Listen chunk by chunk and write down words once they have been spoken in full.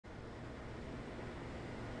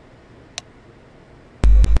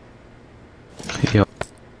Jo.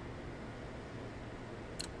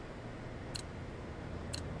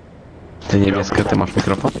 Ty niebieskie, ty masz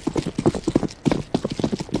mikrofon?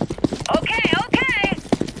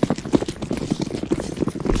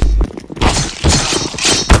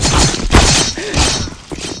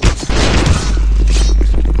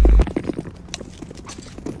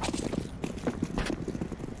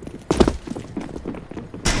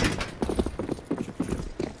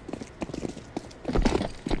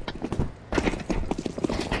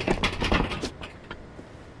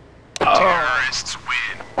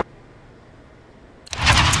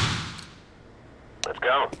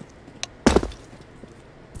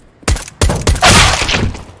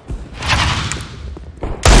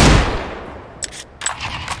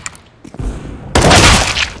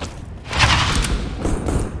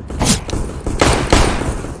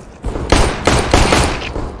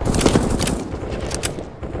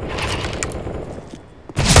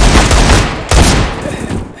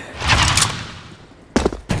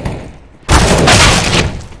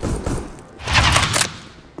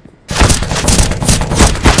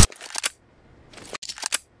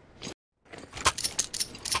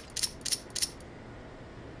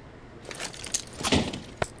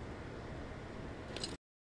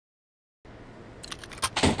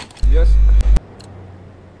 Yes.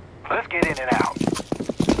 Let's get in and out.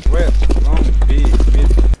 West, long, B, mid.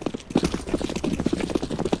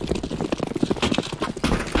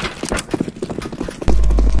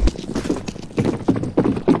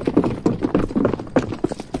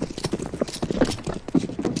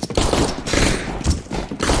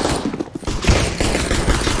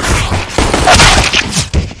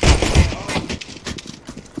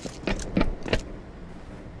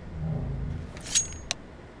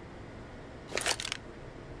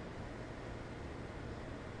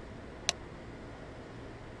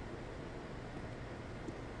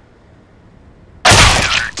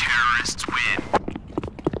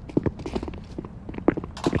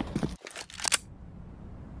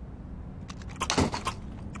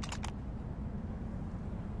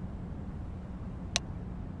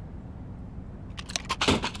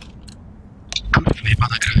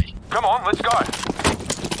 Come on, let's go.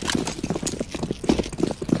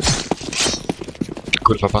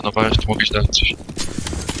 Kurwa, panowałeś, to mogłeś dać coś.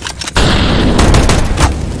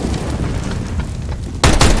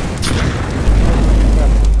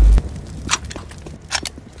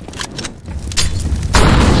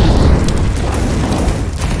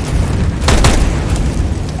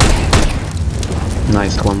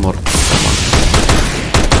 Nice, one more.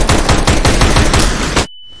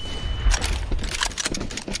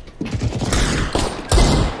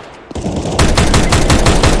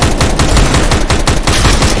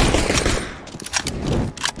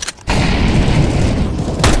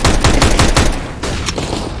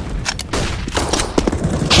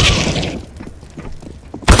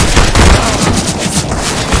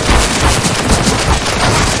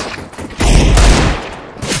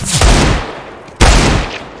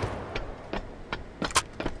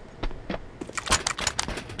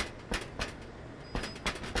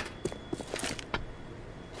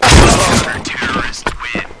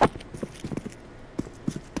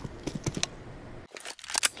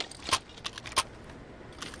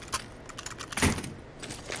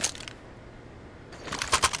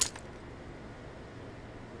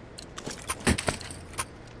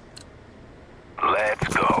 Let's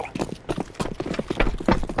go.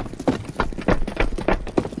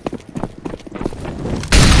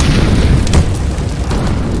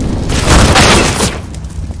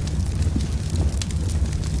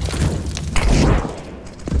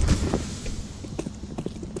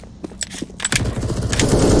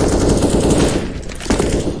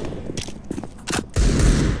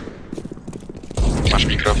 Masz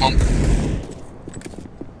mikrofon?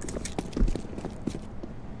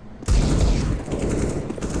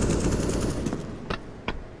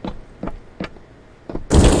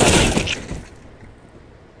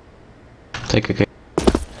 Take a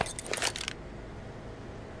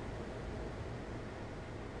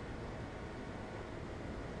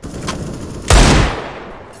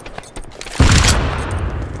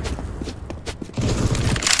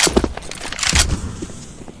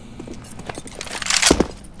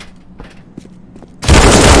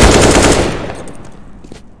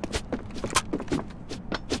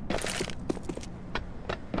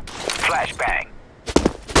Flashbang.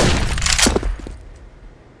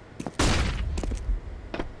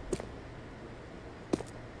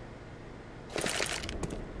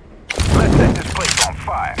 Let's set this place on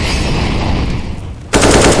fire.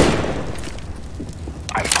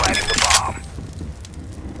 I'm planting the bomb.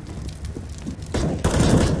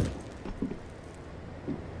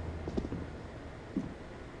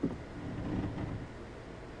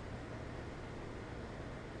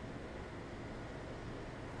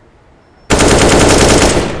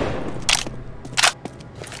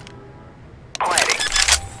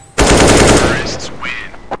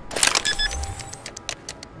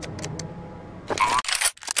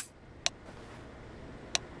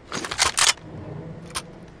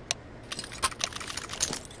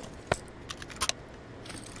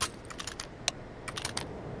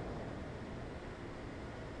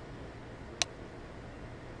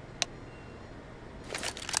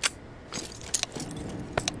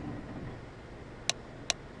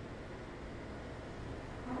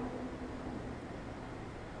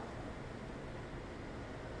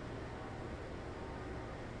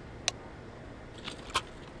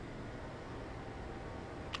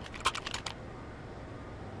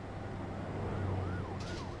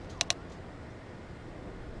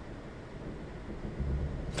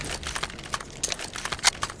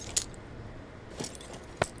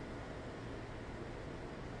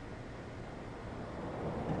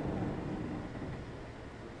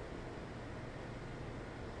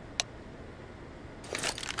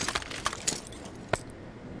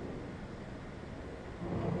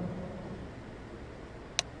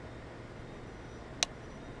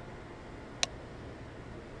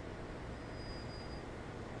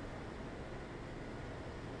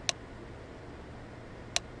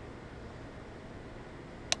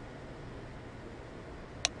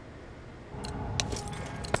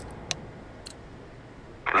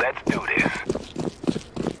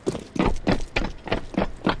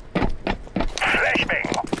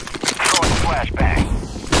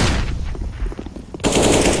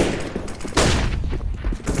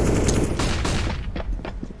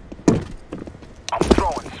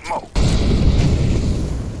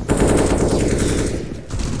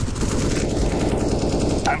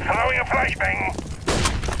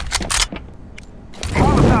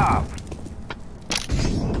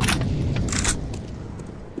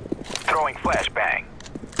 Throwing flashbang.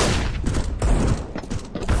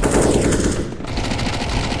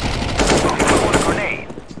 Throwing a grenade.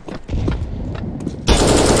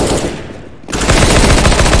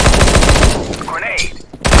 Grenade.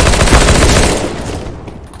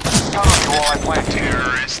 Cover you while I plant.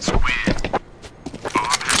 Terrorists win.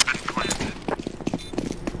 Bomb has been planted.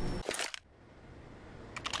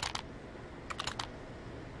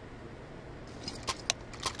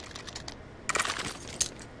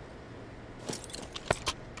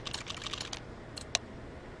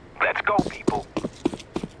 Let's go, people.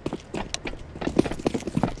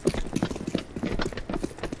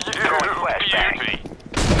 Throwing flashbang.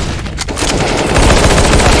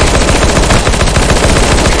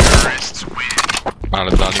 Terrorists win.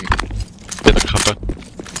 Ale dali mi. Jednak HP.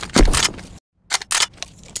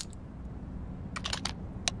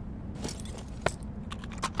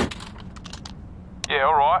 Yeah,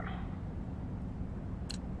 alright.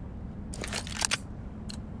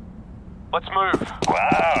 Let's move.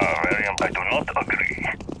 Wow, William, I do not agree.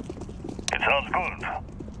 It sounds good.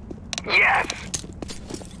 Yes!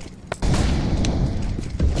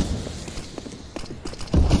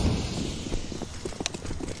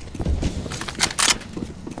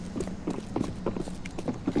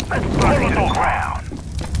 Let's burn it to the ground.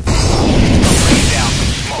 Lay down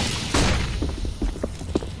some smoke.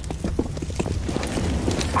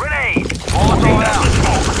 Grenade! Molotov out.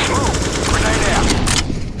 Move. Grenade out.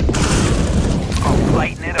 Oh,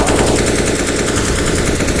 lighten it up.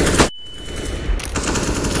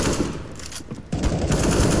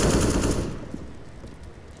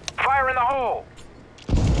 Fire in the hole.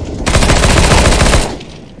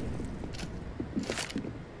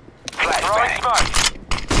 Flashbang. Smoke.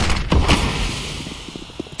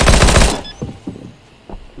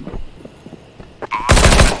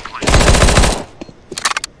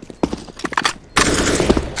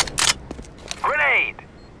 Grenade.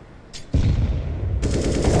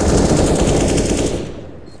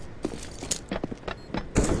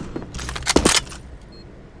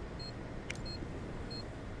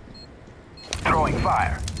 Throwing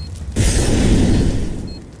fire.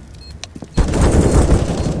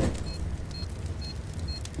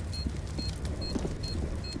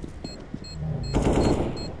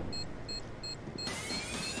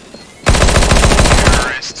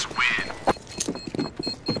 Terrorists win.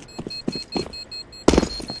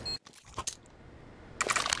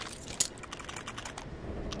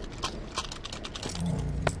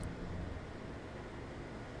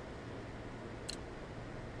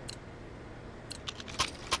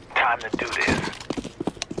 Time to do this.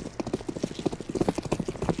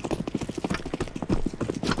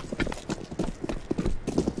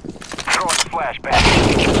 Throwing flashbang.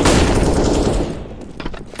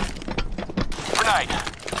 Grenade.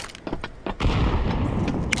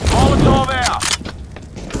 Molotov out.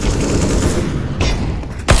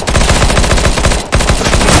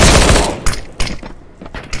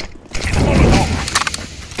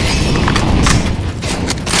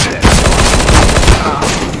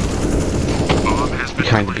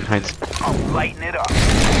 Behind. Oh, lighten it up.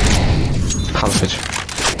 Half it.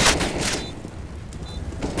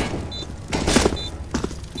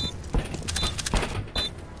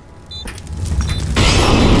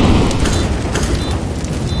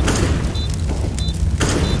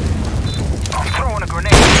 I'm throwing a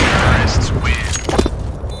grenade. Terrorists win.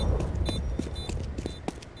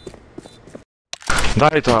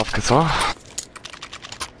 Daj to łapkę, co?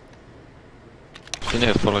 To nie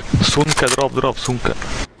jest Polak. Sunkę, drop, sunkę.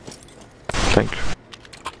 Thank you.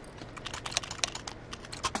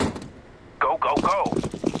 Go, go, go.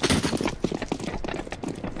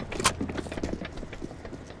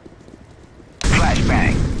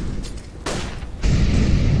 Flashbang.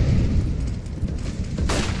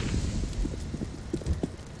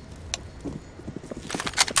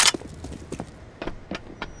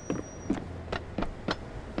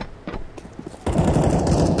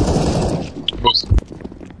 Bus.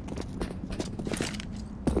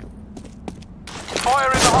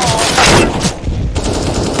 Fire in the hole.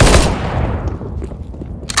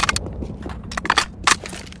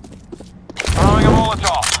 Throwing a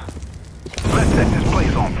Molotov. Let's set this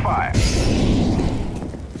place on fire.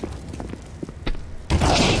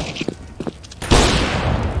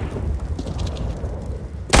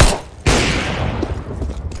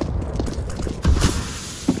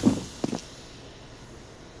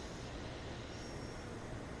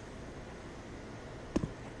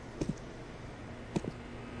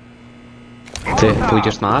 Ty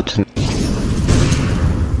pójdziesz na A, czy...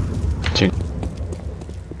 Dzięki.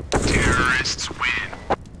 Terrorists. Terrorists win.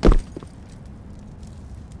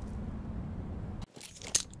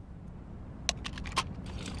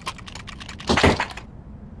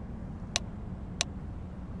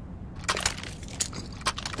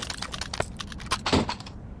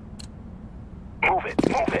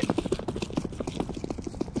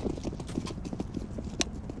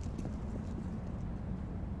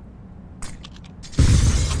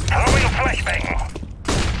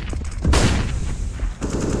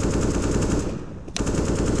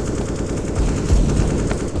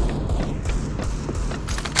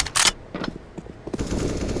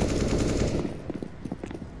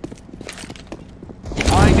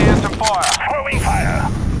 fire. Throwing fire.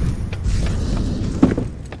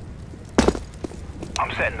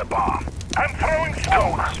 I'm setting the bomb. I'm throwing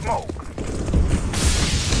Throwing smoke. smoke.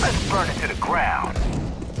 Let's burn it to the ground.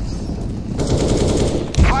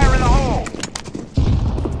 Fire in the hole.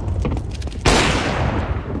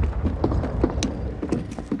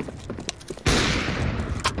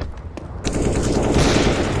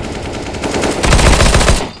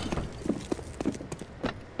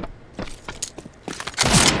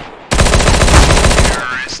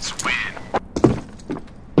 Terrorists win.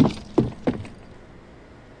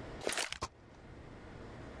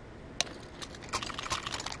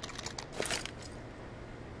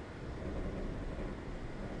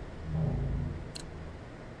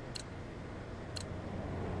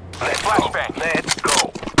 Flashbang. Let's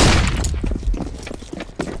go.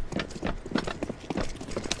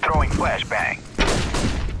 Throwing flashbang.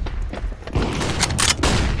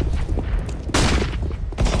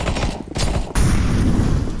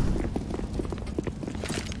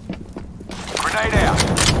 Grenade out.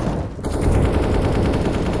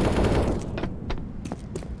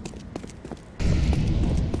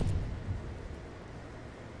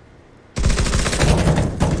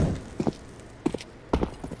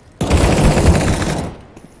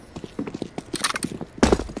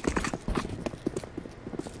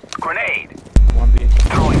 Grenade. 1B.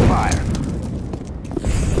 Throwing fire.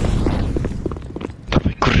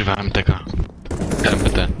 Dawaj, kurwa, MTK.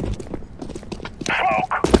 MPT.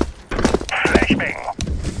 Smoke. Flashbang.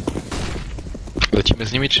 Lecimy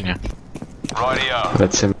z nimi czy nie? Radio.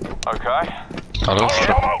 Lecimy. Okay. Ale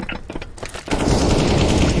ostro. Come out.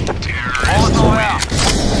 Molotov out.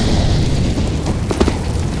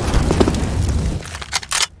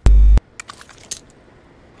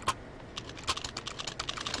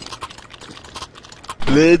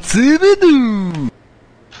 Lecimy tu!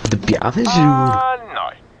 Wdbiamy żół.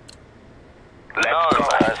 No. Let's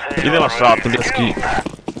go. Ile masz lat, niebieski?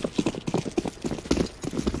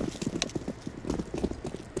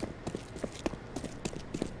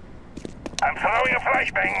 I'm throwing a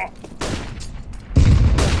flashbang.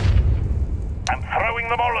 I'm throwing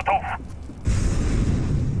the Molotov.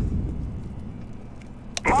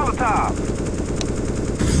 Molotov.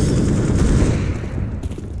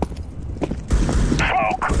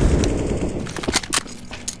 Smoke.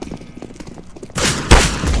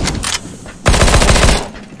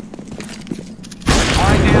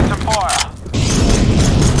 Line down to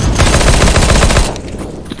fire.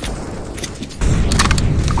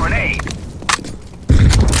 Grenade.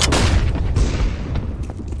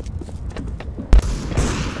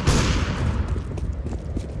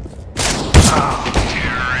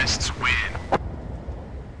 Terrorists win.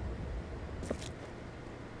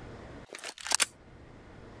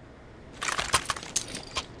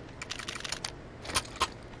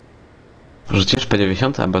 Rzucisz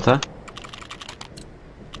P90 MBT?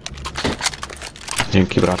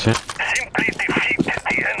 Dzięki, bracie. Simply defeat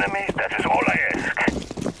the enemies, that is all I ask.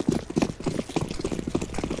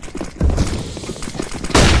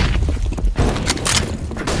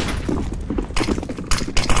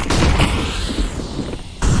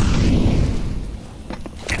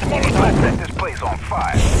 It's Let's Molotov. set this place on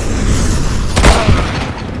fire.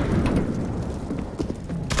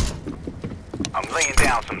 I'm laying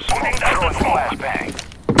down some smoke. Putting down Throwing the smoke. flashbang.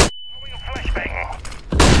 Throwing a flashbang.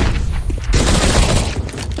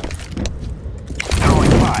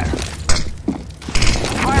 Throwing fire.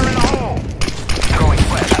 Fire in the hole. Throwing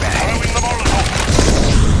flashbang. Throwing the Molotov.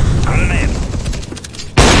 Grenade.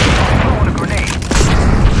 Throwing a grenade.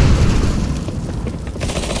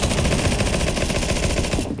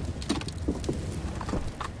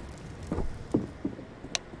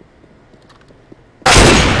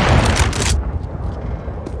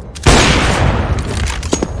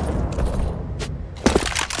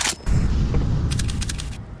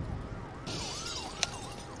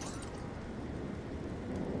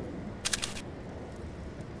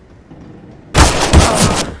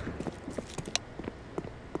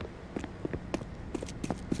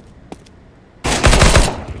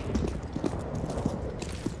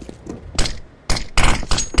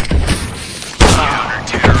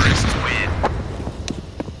 Terrorists win.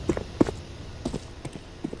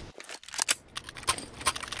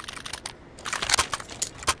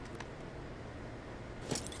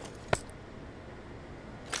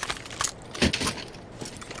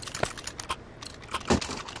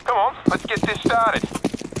 Come on, let's get this started.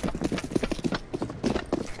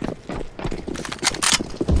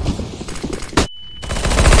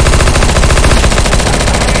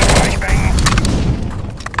 Flashbang.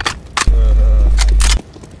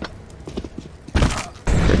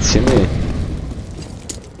 Lecimy.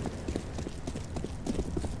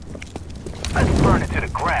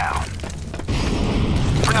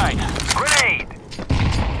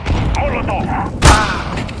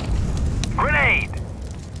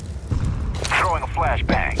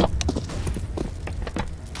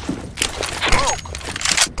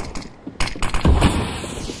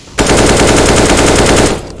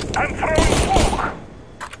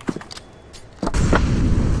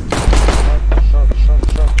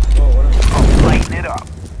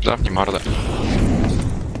 Zamknij mordę.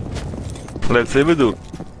 Lecimy dół.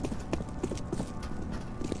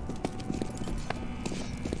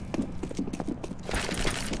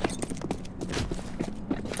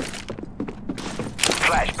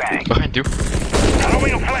 Flashbang. Behind you.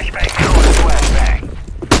 Throwing a flashbang. Throwing a flashbang.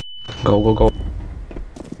 Go, go, go.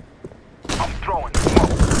 I'm throwing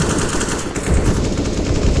smoke.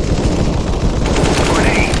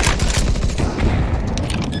 Grenade.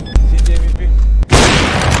 CJVP.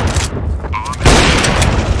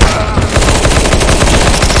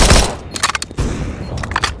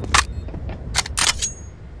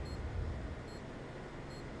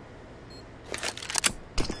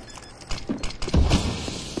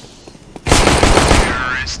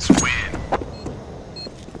 Terrorists win.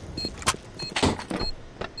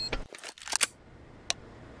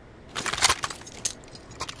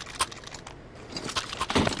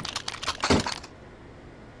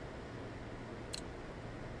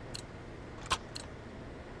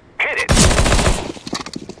 Hit it.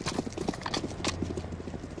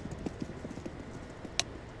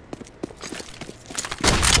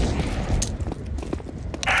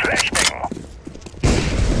 Flashbang.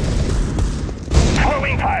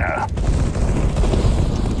 Throwing fire.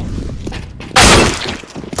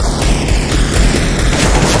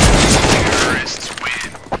 Terrorists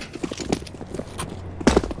win.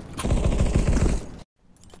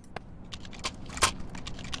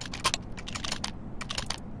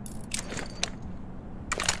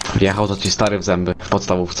 Wjechał to ci stary w zęby w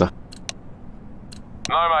podstawówce.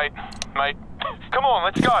 No, mate. Come on,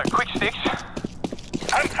 let's go. Quick sticks.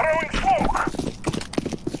 I'm throwing smoke.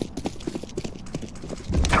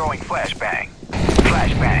 Throwing flashbang.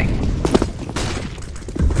 Flashbang.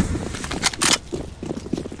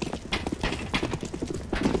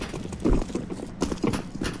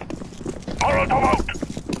 Molotov out.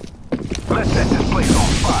 Let's set this place on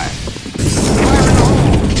fire. Fire in the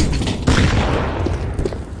hole.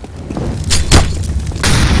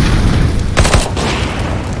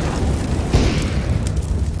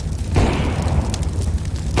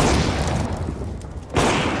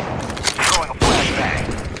 Throwing a flashbang.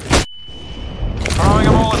 Throwing a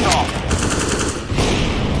Molotov.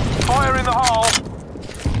 Fire in the hole.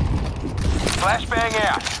 Flashbang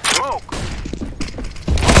out. Smoke.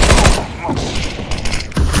 Smoke.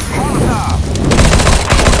 Molotov.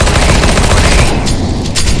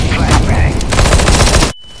 Flashbang.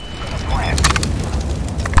 Plant.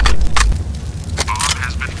 Bomb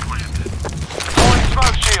has been planted. Deploying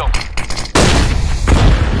smoke shield.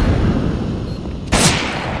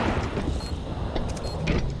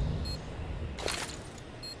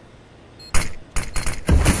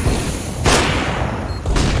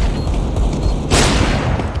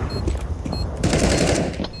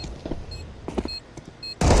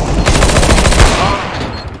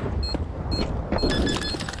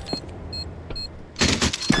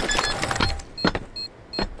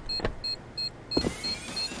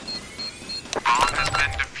 Bomb has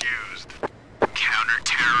been defused.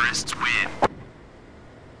 Counter-terrorists win.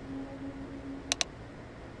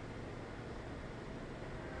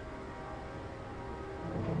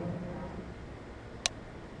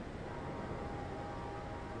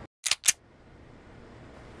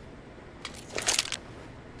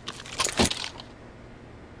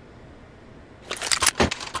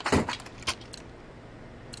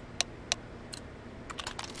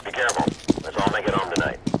 Be careful. Let's all make it home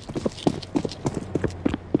tonight.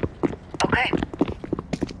 Okay.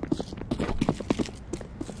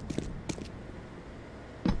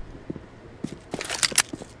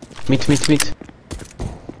 Mit.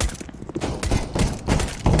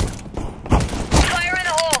 Fire in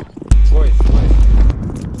the hole! Wait.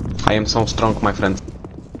 I am so strong, my friend.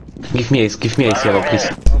 Give me ace, yellow, please.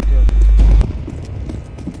 Okay.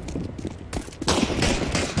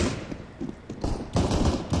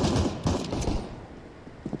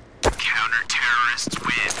 Counter-terrorists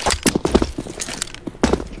win.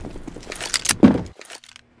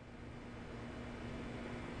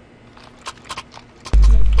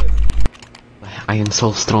 I am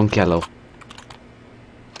so strong, yellow.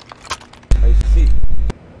 I see.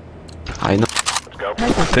 I know. Let's go.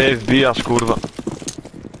 Ty wbijasz, kurwa.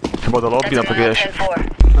 Chyba do lobby na PGS. 10-4.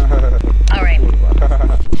 Alright.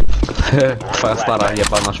 Twoja stara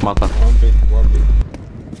jebana szmata. One B.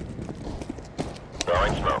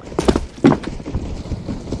 Throwing smoke.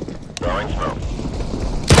 Throwing smoke.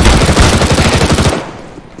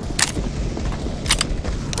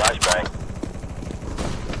 Flashbang.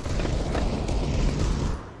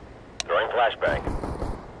 Throwing flashbang.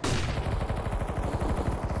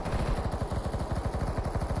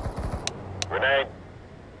 Grenade.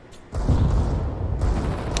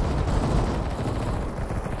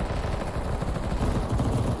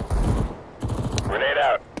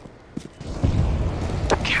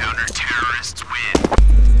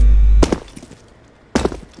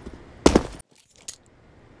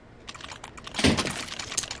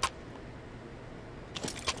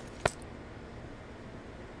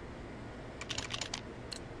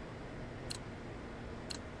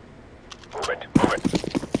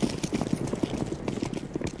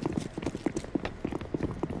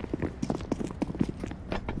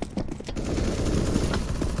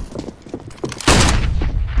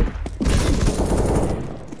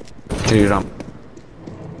 3 ram.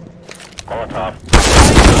 Molotov.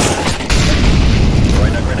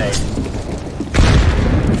 Throwing a grenade.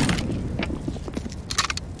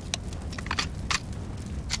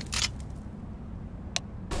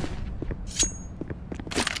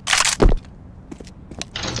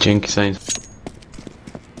 Dzięki, Saints.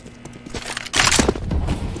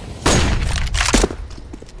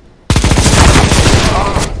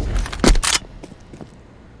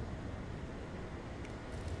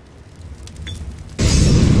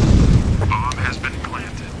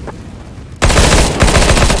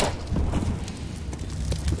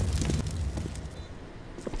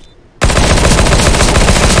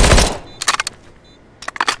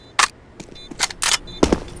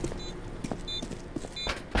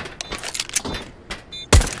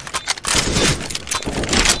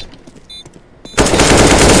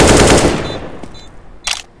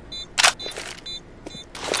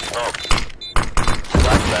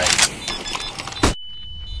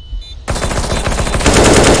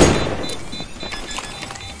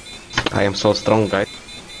 I am so strong, guys.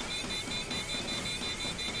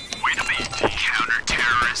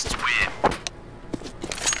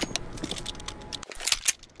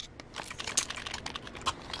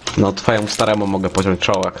 No, twojemu staremu mogę pociąć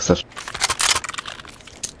czoło, jak chcesz.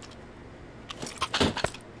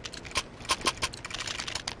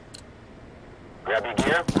 Grab your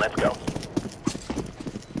gear, let's go.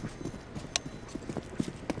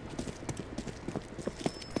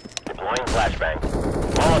 Deploying flashbang.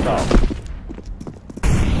 Molotov.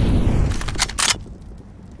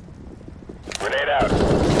 Grenade out.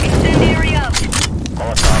 Incendiary up.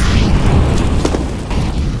 Molotov.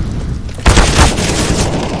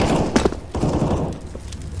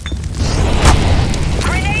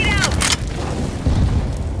 Grenade out.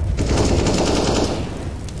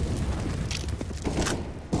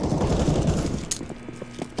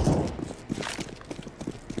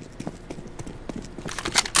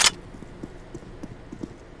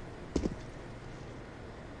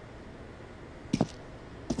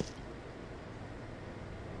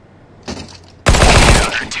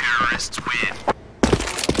 Terrorists win.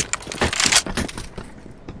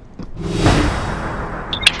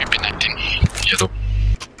 Give me P90 yellow.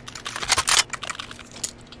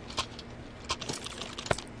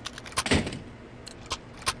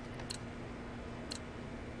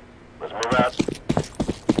 Let's move out.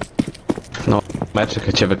 No,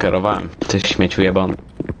 meczyk cię wykierowałem. Ty śmieciu jebany.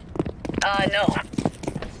 No.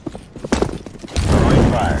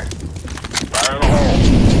 Throwing fire. Fire in the hole.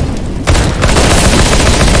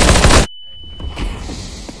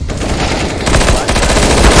 Flashbang.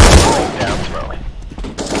 Down throwing.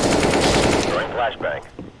 Throwing flashbang.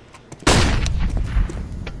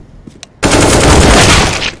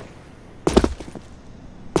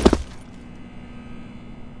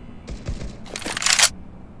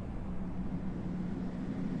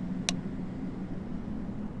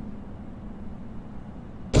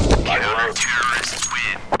 Terrorists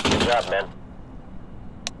win. Good job, man.